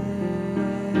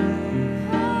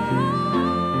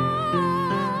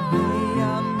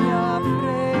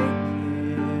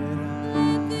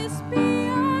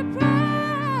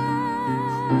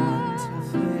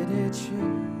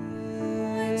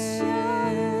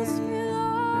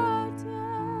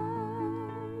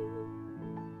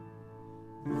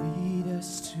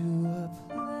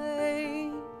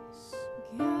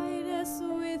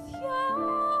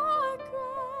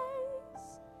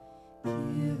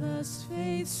 Give us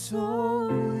faith so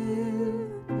we'll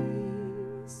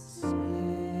be saved.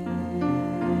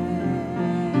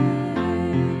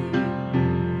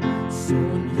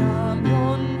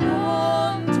 Sogniamo un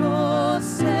mondo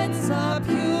senza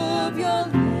più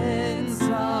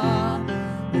violenza,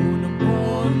 un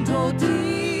mondo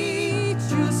di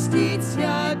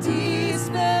giustizia, di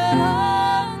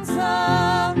speranza.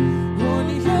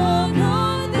 Ogni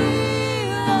giorno di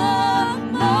la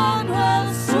mano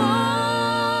al suo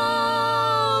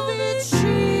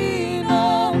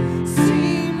vicino,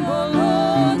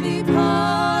 simbolo di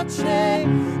pace,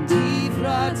 di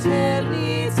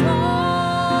fraternità.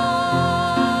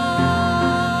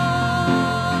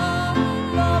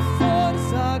 La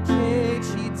forza che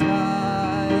ci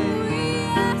dai,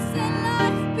 il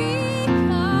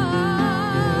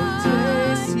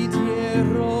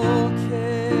desiderio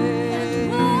che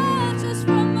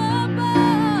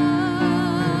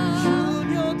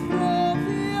Giugno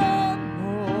trovi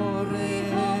amore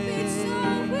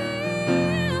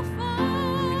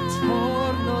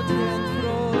intorno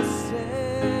dentro sé.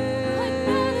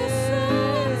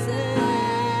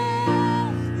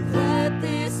 Let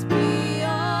this be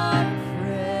our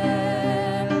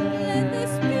prayer.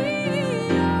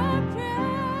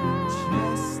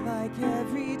 Just like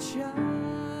every child.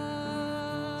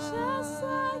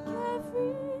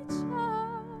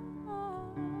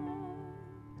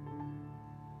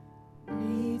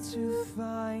 Need to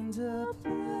find a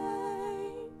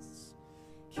place.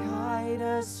 Guide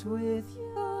us with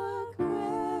your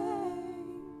grace.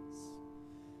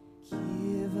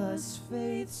 Give us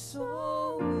faith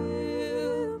so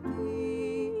we'll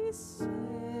be saved.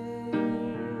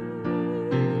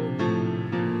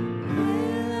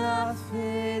 Nella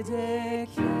fede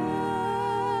che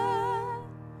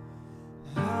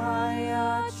hai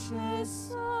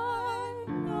acceso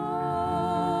in noi.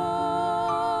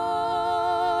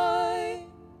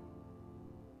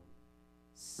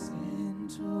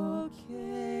 Sento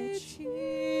che ci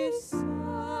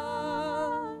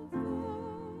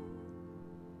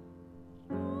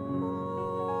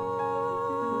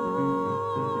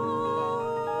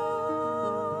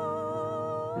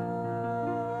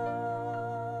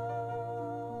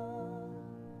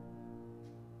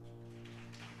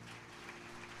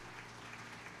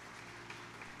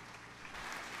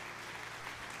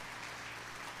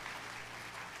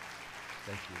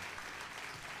Thank you.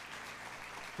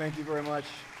 Thank you very much.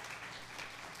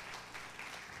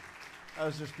 That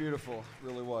was just beautiful, it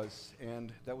really was.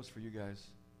 And that was for you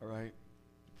guys, all right?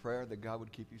 Prayer that God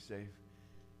would keep you safe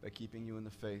by keeping you in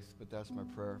the faith, but that's my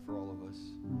prayer for all of us.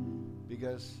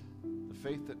 Because the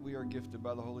faith that we are gifted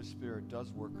by the Holy Spirit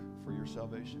does work for your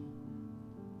salvation.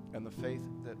 And the faith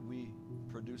that we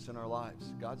produce in our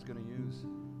lives, God's going to use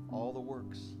all the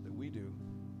works that we do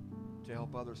to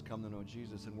help others come to know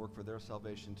Jesus and work for their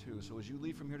salvation too. So as you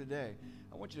leave from here today,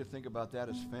 I want you to think about that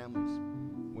as families.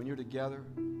 When you're together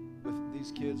with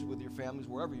these kids, with your families,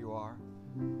 wherever you are,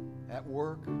 at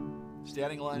work,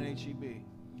 standing in line at HEB,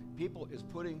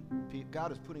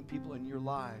 God is putting people in your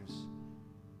lives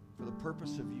for the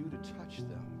purpose of you to touch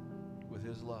them with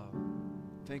His love.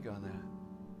 Think on that.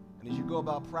 And as you go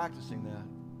about practicing that,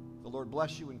 the Lord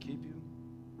bless you and keep you.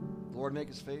 The Lord make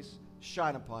His face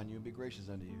shine upon you and be gracious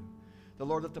unto you. The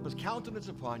Lord lift up His countenance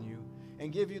upon you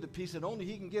and give you the peace that only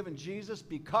He can give in Jesus,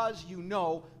 because you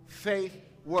know faith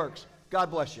works.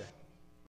 God bless you.